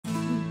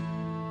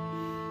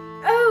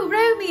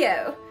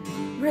Romeo,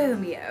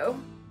 Romeo,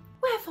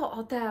 wherefore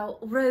art thou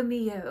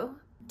Romeo?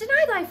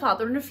 Deny thy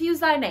father and refuse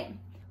thy name,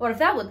 or if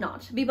thou would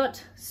not, be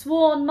but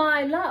sworn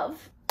my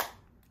love,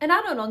 and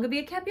I no longer be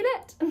a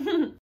Capulet.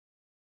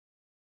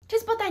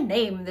 'Tis but thy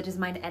name that is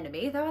mine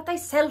enemy, thou art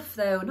thyself,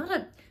 though, not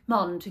a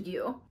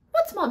Montague.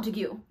 What's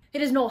Montague?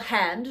 It is nor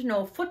hand,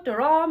 nor foot,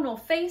 nor arm, nor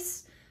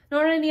face,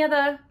 nor any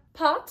other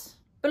part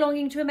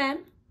belonging to a man.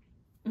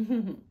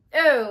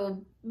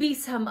 Oh, be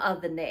some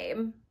other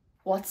name.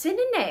 What's in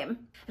a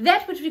name?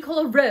 That which we call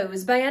a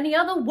rose by any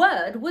other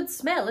word would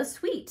smell as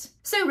sweet.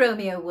 So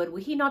Romeo would, were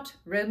he not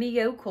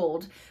Romeo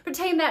called,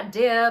 retain that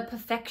dear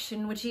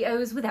perfection which he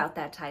owes without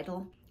that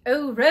title.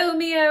 O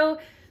Romeo,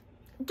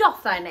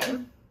 doff thy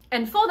name,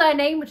 and for thy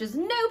name, which is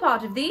no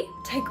part of thee,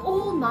 take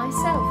all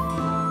myself.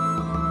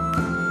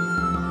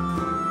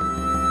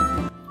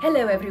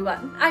 Hello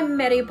everyone, I'm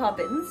Mary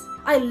Poppins.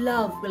 I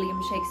love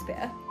William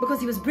Shakespeare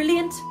because he was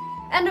brilliant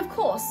and, of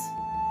course,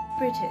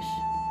 British.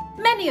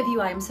 Many of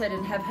you, I am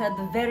certain, have heard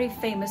the very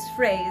famous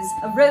phrase,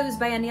 a rose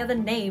by any other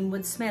name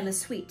would smell as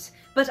sweet.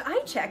 But I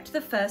checked the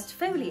first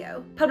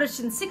folio, published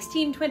in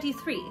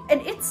 1623,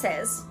 and it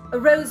says, a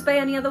rose by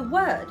any other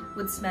word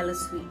would smell as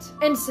sweet.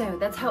 And so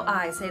that's how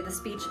I say the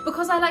speech,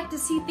 because I like to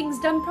see things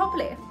done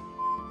properly.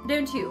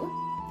 Don't you?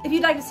 If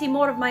you'd like to see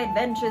more of my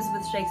adventures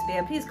with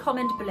Shakespeare, please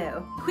comment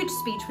below. Which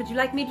speech would you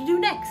like me to do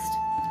next?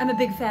 I'm a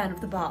big fan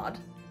of the bard.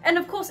 And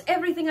of course,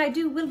 everything I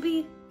do will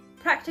be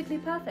practically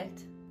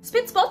perfect.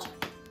 Spit spot!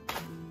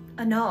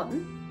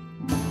 Anon.